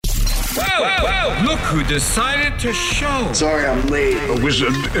Whoa! Look who decided to show. Sorry I'm late. A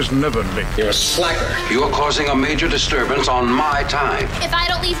wizard is never late. You're a slacker. You're causing a major disturbance on my time. If I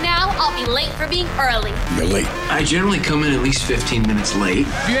don't leave now, I'll be late for being early. You're late. I generally come in at least 15 minutes late.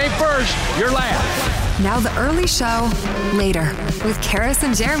 If you ain't first, you're last. Now the early show, later, with Karis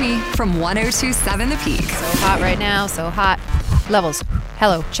and Jeremy from 102.7 The Peak. So hot right now, so hot. Levels.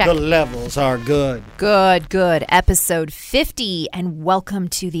 Hello, check. The levels are good. Good. Episode 50, and welcome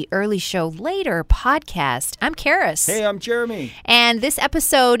to the Early Show Later podcast. I'm Karis. Hey, I'm Jeremy. And this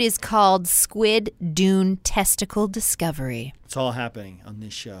episode is called Squid Dune Testicle Discovery. It's all happening on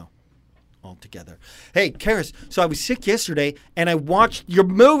this show all together. Hey, Karis, so I was sick yesterday, and I watched your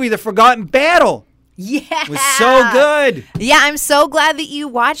movie, The Forgotten Battle. Yeah. It was so good. Yeah, I'm so glad that you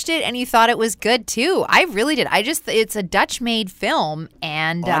watched it and you thought it was good too. I really did. It's a Dutch-made film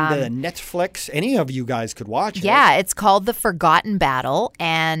and on the Netflix, any of you guys could watch it. Yeah, it's called The Forgotten Battle,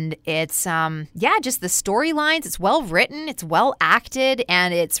 and it's just the storylines. It's well written, it's well acted,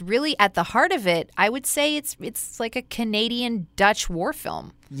 and it's really at the heart of it. I would say it's like a Canadian-Dutch war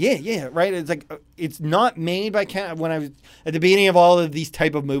film. Yeah, right. It's like it's not made by Canada. When I was at the beginning of all of these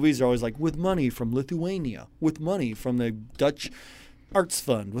type of movies, they're always like with money from Lithuania, with money from the Dutch Arts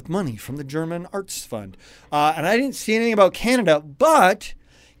Fund, with money from the German Arts Fund. And I didn't see anything about Canada, but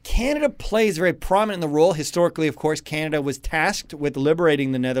Canada plays a very prominent role. Historically, of course, Canada was tasked with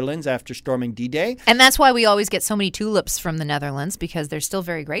liberating the Netherlands after storming D-Day. And that's why we always get so many tulips from the Netherlands, because they're still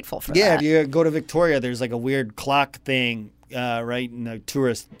very grateful for that. Yeah, if you go to Victoria, there's like a weird clock thing. Right in the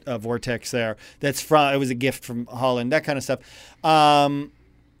tourist vortex there. It was a gift from Holland, that kind of stuff. And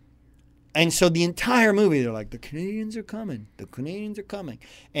so the entire movie, they're like, the Canadians are coming.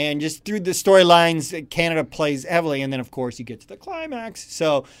 And just through the storylines, Canada plays heavily. And then, of course, you get to the climax.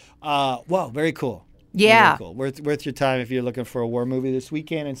 So, very cool. Yeah. Very cool. Worth your time if you're looking for a war movie this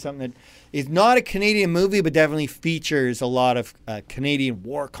weekend, and something that is not a Canadian movie, but definitely features a lot of Canadian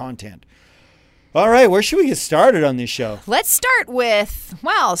war content. All right, where should we get started on this show? Let's start with,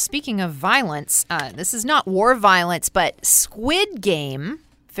 speaking of violence, this is not war violence, but Squid Game.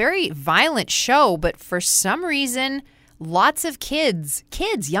 Very violent show, but for some reason, lots of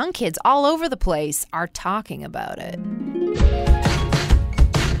young kids all over the place are talking about it.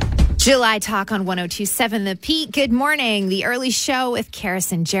 July Talk on 102.7 The Peak. Good morning. The Early Show with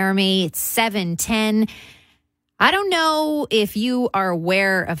Karis and Jeremy. It's 7:10. I don't know if you are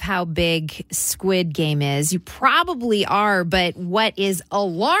aware of how big Squid Game is. You probably are, but what is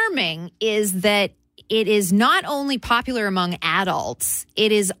alarming is that it is not only popular among adults,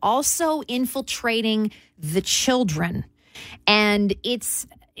 it is also infiltrating the children. And it's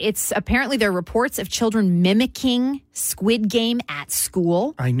apparently there are reports of children mimicking Squid Game at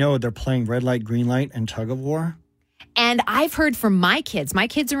school. I know they're playing red light, green light, and tug of war. And I've heard from my kids. My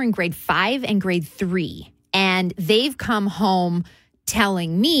kids are in grade 5 and grade 3. And they've come home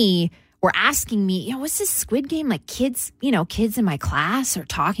telling me or asking me, what's this Squid Game? Like kids in my class are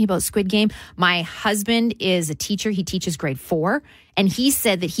talking about Squid Game. My husband is a teacher. He teaches grade 4. And he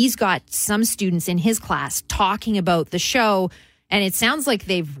said that he's got some students in his class talking about the show. And it sounds like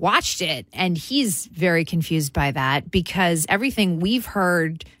they've watched it. And he's very confused by that because everything we've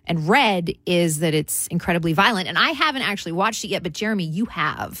heard and read is that it's incredibly violent. And I haven't actually watched it yet, but Jeremy, you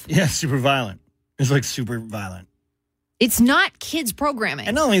have. Yeah, super violent. It's like super violent. It's not kids programming.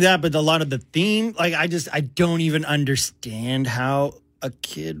 And not only that, but a lot of the theme, like I don't even understand how a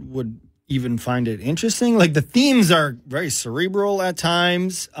kid would even find it interesting. Like the themes are very cerebral at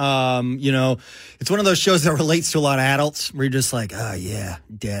times. It's one of those shows that relates to a lot of adults where you're just like,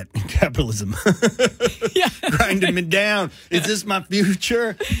 debt and capitalism. Yeah. Grinding me down. Is this my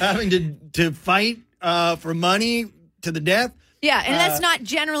future? Having to fight for money to the death? Yeah, and that's not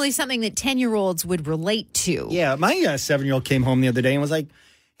generally something that 10-year-olds would relate to. Yeah, my 7-year-old came home the other day and was like,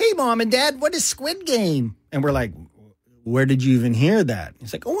 hey, Mom and Dad, what is Squid Game? And we're like, where did you even hear that?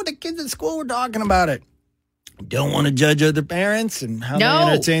 He's like, the kids at school were talking about it. Don't want to judge other parents and how they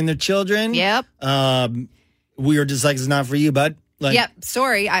entertain their children. Yep. We were just like, it's not for you, bud. Yep.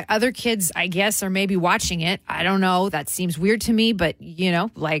 Sorry. Other kids, I guess, are maybe watching it. I don't know. That seems weird to me. But,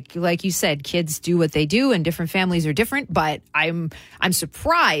 like you said, kids do what they do and different families are different. But I'm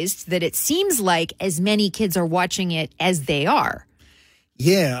surprised that it seems like as many kids are watching it as they are.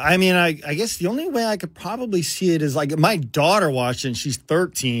 Yeah, I mean, I guess the only way I could probably see it is like my daughter watched it and she's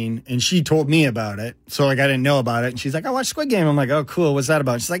 13 and she told me about it. So like I didn't know about it. And she's like, I watched Squid Game. I'm like, oh, cool. What's that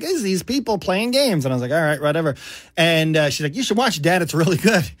about? She's like, it's these people playing games. And I was like, all right, whatever. And she's like, you should watch it, Dad. It's really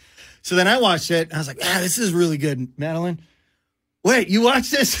good. So then I watched it and I was like, this is really good. Madeline, Wait, you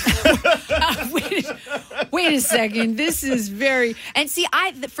watch this? Wait a second. This is very and see.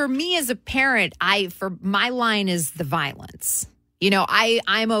 For me as a parent, for my line is the violence.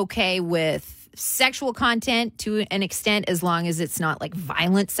 I'm okay with sexual content to an extent as long as it's not like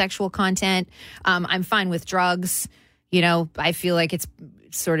violent sexual content. I'm fine with drugs. I feel like it's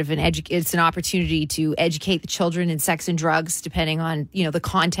sort of it's an opportunity to educate the children in sex and drugs, depending on, the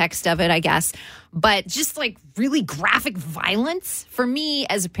context of it, I guess. But just like really graphic violence for me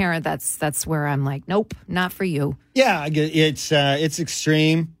as a parent, that's where I'm like, nope, not for you. Yeah, I get it's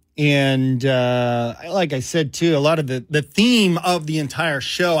extreme. And like I said, too, a lot of the theme of the entire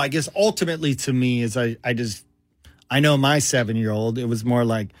show, I guess, ultimately to me is I know my 7-year-old, it was more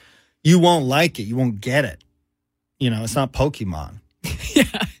like, you won't like it. You won't get it. It's not Pokemon. Yeah.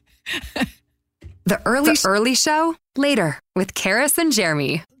 The early show later with Karis and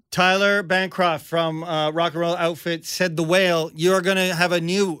Jeremy. Tyler Bancroft from rock and roll outfit Said the Whale. You're going to have a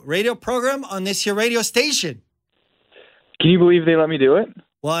new radio program on this here radio station. Can you believe they let me do it?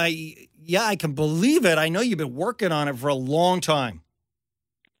 Well, I can believe it. I know you've been working on it for a long time.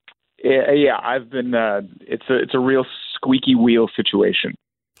 Yeah, I've been. It's a real squeaky wheel situation.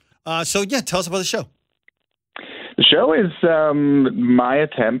 So tell us about the show. The show is my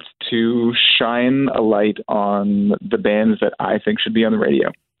attempt to shine a light on the bands that I think should be on the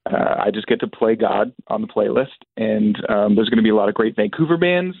radio. I just get to play God on the playlist, and there's going to be a lot of great Vancouver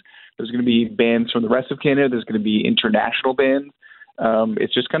bands. There's going to be bands from the rest of Canada. There's going to be international bands.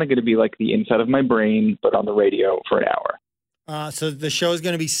 It's just kind of going to be like the inside of my brain, but on the radio for an hour. So the show is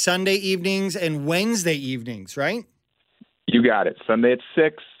going to be Sunday evenings and Wednesday evenings, right? You got it. Sunday at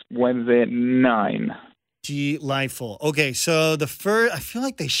 6, Wednesday at 9. Delightful. Okay, so I feel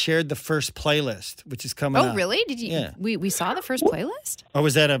like they shared the first playlist, which is coming up. Oh, really? Did you? Yeah. We saw the first playlist? Or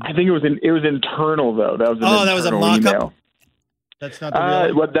was that I think it was internal though. That was a mock-up. That's not the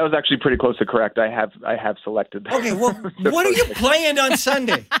real. Well, that was actually pretty close to correct. I have selected that. Okay, well, what are you playing on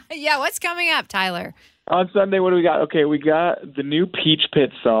Sunday? Yeah, what's coming up, Tyler? On Sunday, what do we got? Okay, we got the new Peach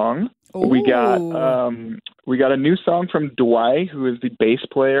Pit song. Ooh. We got a new song from Dwight, who is the bass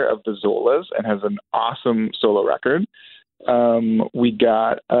player of the Zolas and has an awesome solo record. We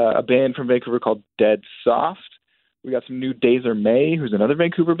got a band from Vancouver called Dead Soft. We got some new Dazer May, who's another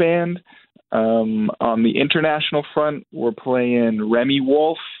Vancouver band. On the international front, we're playing Remy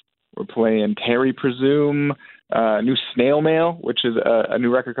Wolf. We're playing Terry Presume. New Snail Mail, which is a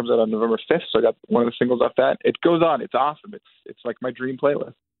new record, comes out on November 5th. So I got one of the singles off that. It goes on. It's awesome. It's like my dream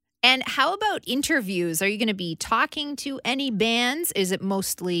playlist. And how about interviews? Are you going to be talking to any bands? Is it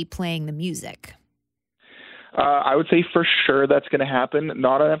mostly playing the music? I would say for sure that's going to happen.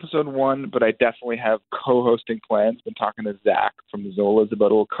 Not on episode 1, but I definitely have co-hosting plans. Been talking to Zach from the Zolas about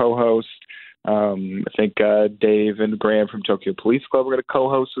a little co-host. I think Dave and Graham from Tokyo Police Club are going to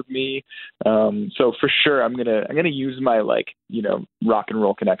co-host with me. So for sure, I'm gonna use my rock and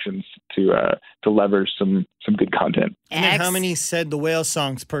roll connections to leverage some good content. And how many Said the Whale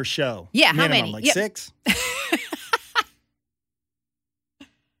songs per show? Yeah, minimum, how many? Like 6?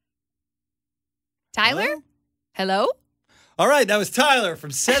 Tyler? Hello? All right, that was Tyler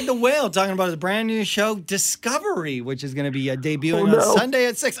from Said the Whale talking about his brand new show, Discovery, which is going to be debuting on Sunday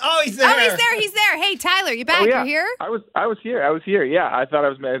at 6. Oh, he's there. He's there. Hey, Tyler, you back? Oh, yeah. You're here? I was here. Yeah, I thought I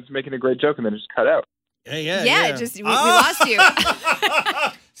was making a great joke and then it just cut out. Yeah. We lost you.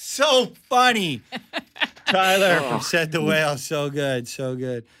 So funny. Tyler from Said the Whale. So good.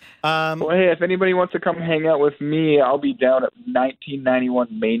 Well, hey, if anybody wants to come hang out with me, I'll be down at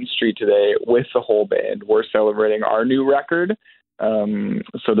 1991 Main Street today with the whole band. We're celebrating our new record.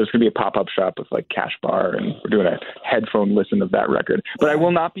 So there's going to be a pop-up shop with like cash bar, and we're doing a headphone listen of that record. But I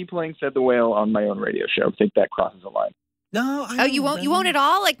will not be playing Said the Whale on my own radio show. I think that crosses a line. No, you won't. You won't at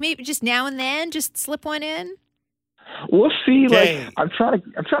all. Like maybe just now and then, just slip one in. We'll see. Okay. Like I'm trying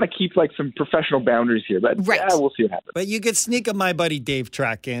to keep like some profestional boundaries here, but right. Yeah, we'll see what happens. But you could sneak a My Buddy Dave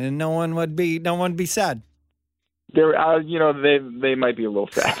track in, and no one would be sad. They're, they might be a little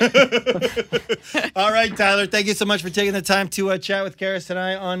sad. All right, Tyler. Thank you so much for taking the time to chat with Karis and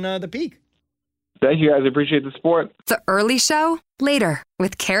I on The Peak. Thank you, guys. I appreciate the support. The Early Show later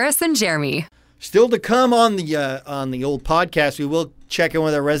with Karis and Jeremy. Still to come on the old podcast, we will check in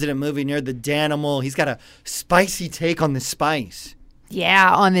with our resident movie nerd, the Danimal. He's got a spicy take on the spice.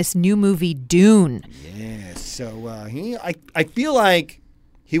 Yeah, on this new movie, Dune. Yeah, so I feel like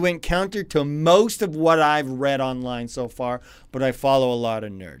he went counter to most of what I've read online so far, but I follow a lot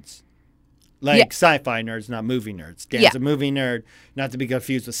of nerds. Like sci-fi nerds, not movie nerds. Dan's a movie nerd, not to be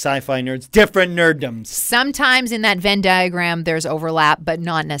confused with sci-fi nerds. Different nerddoms. Sometimes in that Venn diagram, there's overlap, but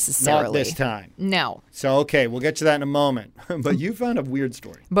not necessarily. Not this time. No. So, okay, we'll get to that in a moment. But you found a weird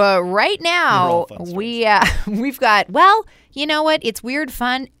story. But right now, we've got, well, you know what? It's weird,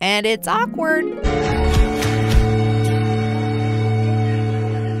 fun, and it's awkward.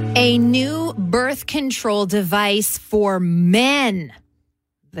 A new birth control device for men.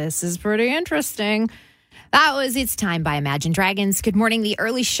 This is pretty interesting. That was It's Time by Imagine Dragons. Good morning, the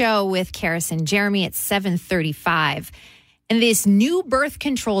early show with Karis and Jeremy at 7:35. And this new birth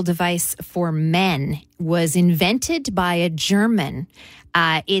control device for men was invented by a German.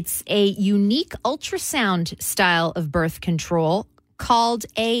 It's a unique ultrasound style of birth control called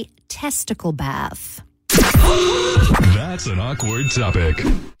a testicle bath. That's an awkward topic.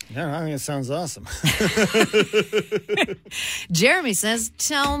 Yeah, I think it sounds awesome. Jeremy says,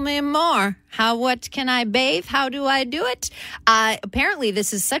 tell me more. What can I bathe? How do I do it? Apparently,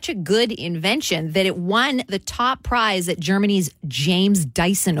 this is such a good invention that it won the top prize at Germany's James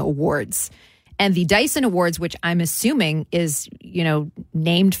Dyson Awards. And the Dyson Awards, which I'm assuming is,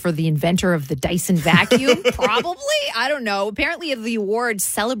 named for the inventor of the Dyson vacuum, probably. I don't know. Apparently, the award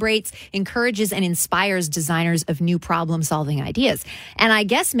celebrates, encourages, and inspires designers of new problem-solving ideas. And I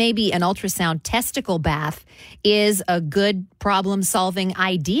guess maybe an ultrasound testicle bath is a good problem-solving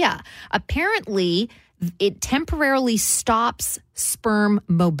idea. Apparently, it temporarily stops sperm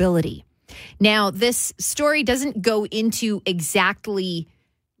mobility. Now, this story doesn't go into exactly,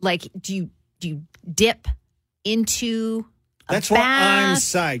 do you dip into a That's bath? why I'm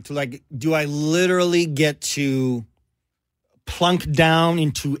psyched. Do I literally get to plunk down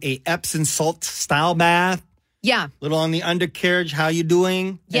into a Epsom salt style bath? Yeah. Little on the undercarriage, how you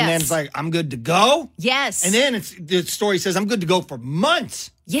doing? Yes. And then it's like, I'm good to go? Yes. And then the story says I'm good to go for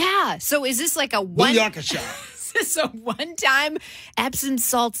months. Yeah. So is this like a Booyaka shot. Is this a one-time Epsom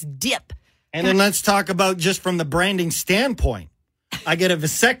salts dip? And then let's talk about just from the branding standpoint. I get a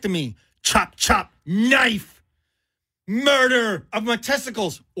vasectomy. Chop, chop, knife, murder of my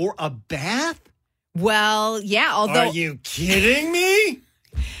testicles, or a bath? Well, yeah, although... Are you kidding me?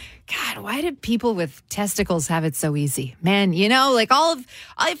 God, why did people with testicles have it so easy? Man, if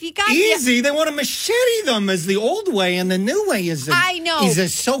you got... Easy? They want to machete them as the old way, and the new way is a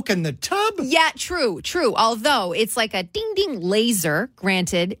soak in the tub. Yeah, true. Although it's like a ding-ding laser,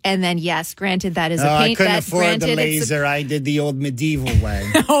 granted, and then, yes, granted, that is a paint... I couldn't afford the laser. I did the old medieval way.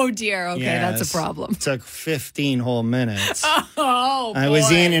 Oh, dear. Okay, yes. That's a problem. It took 15 whole minutes. Oh, boy. I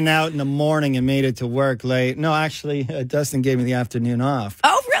was in and out in the morning and made it to work late. No, actually, Dustin gave me the afternoon off.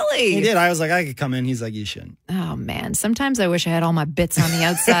 Oh, really? He did. I was like, I could come in. He's like, you shouldn't. Oh, man. Sometimes I wish I had all my bits on the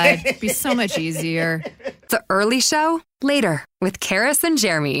outside. It'd be so much easier. The Early Show, later with Karis and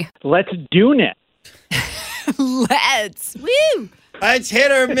Jeremy. Let's Dune it. Let's. Woo! It's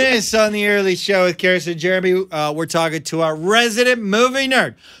hit or miss on the Early Show with Karis and Jeremy. We're talking to our resident movie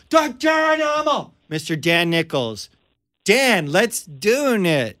nerd, Dr. Anomal, Mr. Dan Nicholls. Dan, let's Dune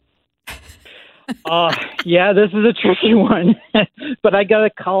it. Yeah, this is a tricky one, but I gotta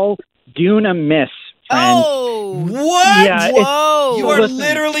call Dune a miss, friend. Oh, what? Yeah, whoa! You are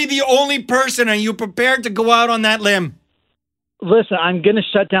literally the only person. Are you prepared to go out on that limb? Listen, I'm gonna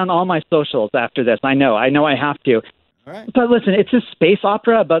shut down all my socials after this. I know I have to. All right. But listen, it's a space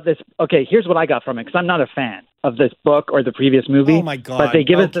opera about this. Okay, here's what I got from it, because I'm not a fan of this book or the previous movie. Oh my God! But they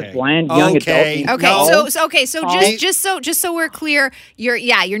give us this bland young adult. Okay, No. just so we're clear,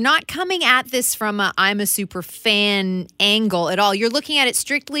 you're not coming at this from a I'm a super fan angle at all. You're looking at it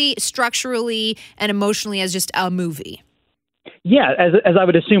strictly structurally and emotionally as just a movie. Yeah, as I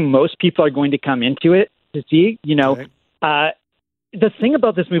would assume most people are going to come into it to see. The thing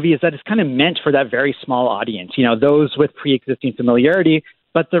about this movie is that it's kind of meant for that very small audience, those with pre-existing familiarity,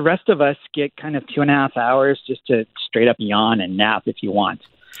 but the rest of us get kind of 2.5 hours just to straight up yawn and nap if you want.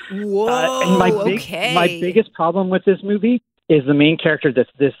 Whoa, and my biggest problem with this movie is the main character,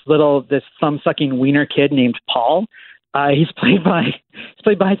 this thumb-sucking wiener kid named Paul. He's played by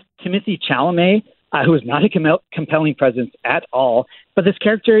Timothée Chalamet, who is not a compelling presence at all, but this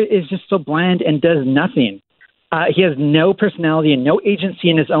character is just so bland and does nothing. He has no personality and no agency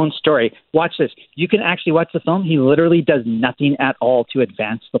in his own story. Watch this. You can actually watch the film. He literally does nothing at all to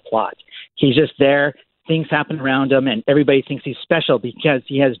advance the plot. He's just there. Things happen around him, and everybody thinks he's special because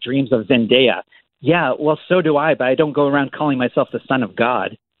he has dreams of Zendaya. Yeah, well, so do I, but I don't go around calling myself the son of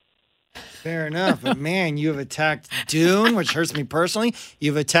God. Fair enough. But, man, you have attacked Dune, which hurts me personally.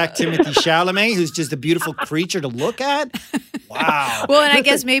 You've attacked Timothée Chalamet, who's just a beautiful creature to look at. Wow. Well, and I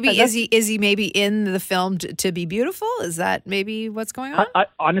guess maybe is he maybe in the film to be beautiful? Is that maybe what's going on?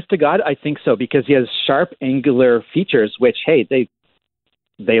 Honest to God, I think so, because he has sharp, angular features, which, hey,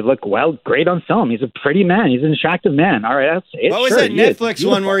 they look great on film. He's a pretty man. He's an attractive man. All right, I'll say it. What was that Netflix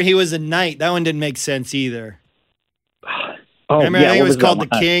one where he was a knight? That one didn't make sense either. Remember, I think it was called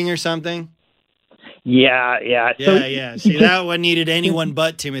The King or something. Yeah. See, that one needed anyone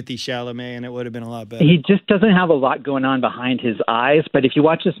but Timothée Chalamet, and it would have been a lot better. He just doesn't have a lot going on behind his eyes. But if you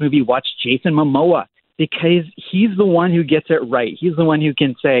watch this movie, watch Jason Momoa, because he's the one who gets it right. He's the one who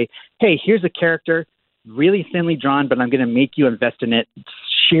can say, hey, here's a character, really thinly drawn, but I'm going to make you invest in it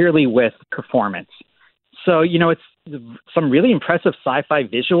sheerly with performance. So, it's some really impressive sci-fi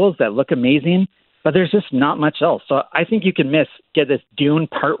visuals that look amazing, but there's just not much else. So I think you can get this Dune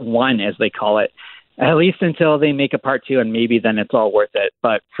Part 1, as they call it, at least until they make a Part 2, and maybe then it's all worth it.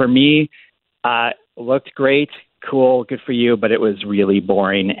 But for me, looked great, cool, good for you, but it was really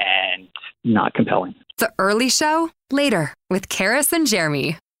boring and not compelling. The Early Show, later, with Karis and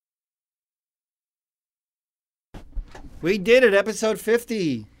Jeremy. We did it, episode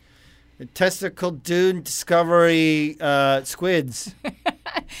 50. The Testicle Dune Discovery Squids.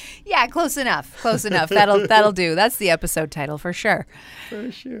 Yeah, close enough. That'll do. That's the episode title for sure.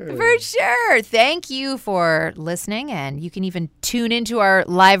 For sure. Thank you for listening, and you can even tune into our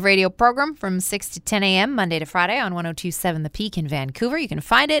live radio program from 6 to 10 a.m. Monday to Friday on 102.7 The Peak in Vancouver. You can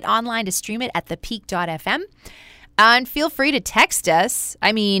find it online to stream it at thepeak.fm. And feel free to text us.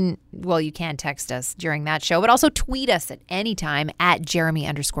 You can text us during that show, but also tweet us at any time at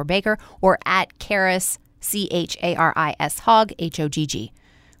Jeremy_Baker or at Karis, CHARIS Hogg, HOGG.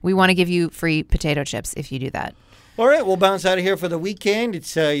 We want to give you free potato chips if you do that. All right, we'll bounce out of here for the weekend.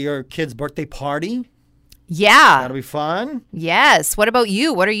 It's your kid's birthday party. Yeah. That'll be fun. Yes. What about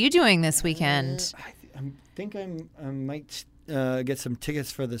you? What are you doing this weekend? I think I might get some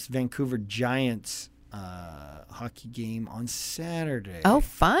tickets for this Vancouver Giants hockey game on Saturday. Oh,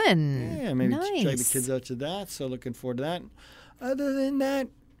 fun. Yeah, maybe nice. drag the kids out to that. So looking forward to that. Other than that,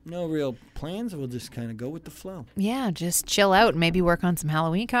 no real plans. We'll just kind of go with the flow. Yeah, just chill out and maybe work on some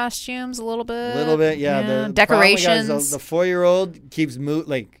Halloween costumes a little bit. Yeah. The decorations. The 4-year-old keeps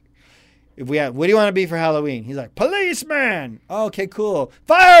if we have, what do you want to be for Halloween? He's like, policeman. Oh, okay, cool.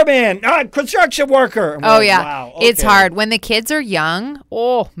 Fireman. Construction worker. Wow, okay. It's hard when the kids are young.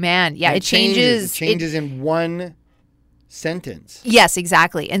 Oh man, yeah, it changes. It changes in one sentence. Yes,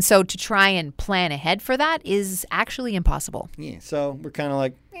 exactly. And so to try and plan ahead for that is actually impossible. Yeah, so we're kind of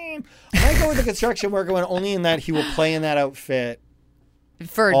like, I might go with the construction worker one, only in that he will play in that outfit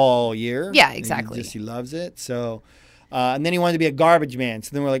for all year. Yeah, exactly. He loves it. So. And then he wanted to be a garbage man.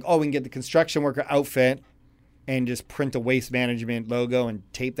 So then we're like, we can get the construction worker outfit and just print a waste management logo and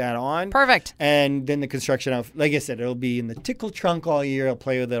tape that on. Perfect. And then the construction outfit, like I said, it'll be in the tickle trunk all year. I'll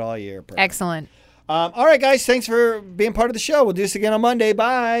play with it all year. Perfect. Excellent. All right, guys. Thanks for being part of the show. We'll do this again on Monday.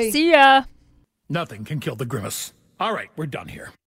 Bye. See ya. Nothing can kill the grimace. All right, we're done here.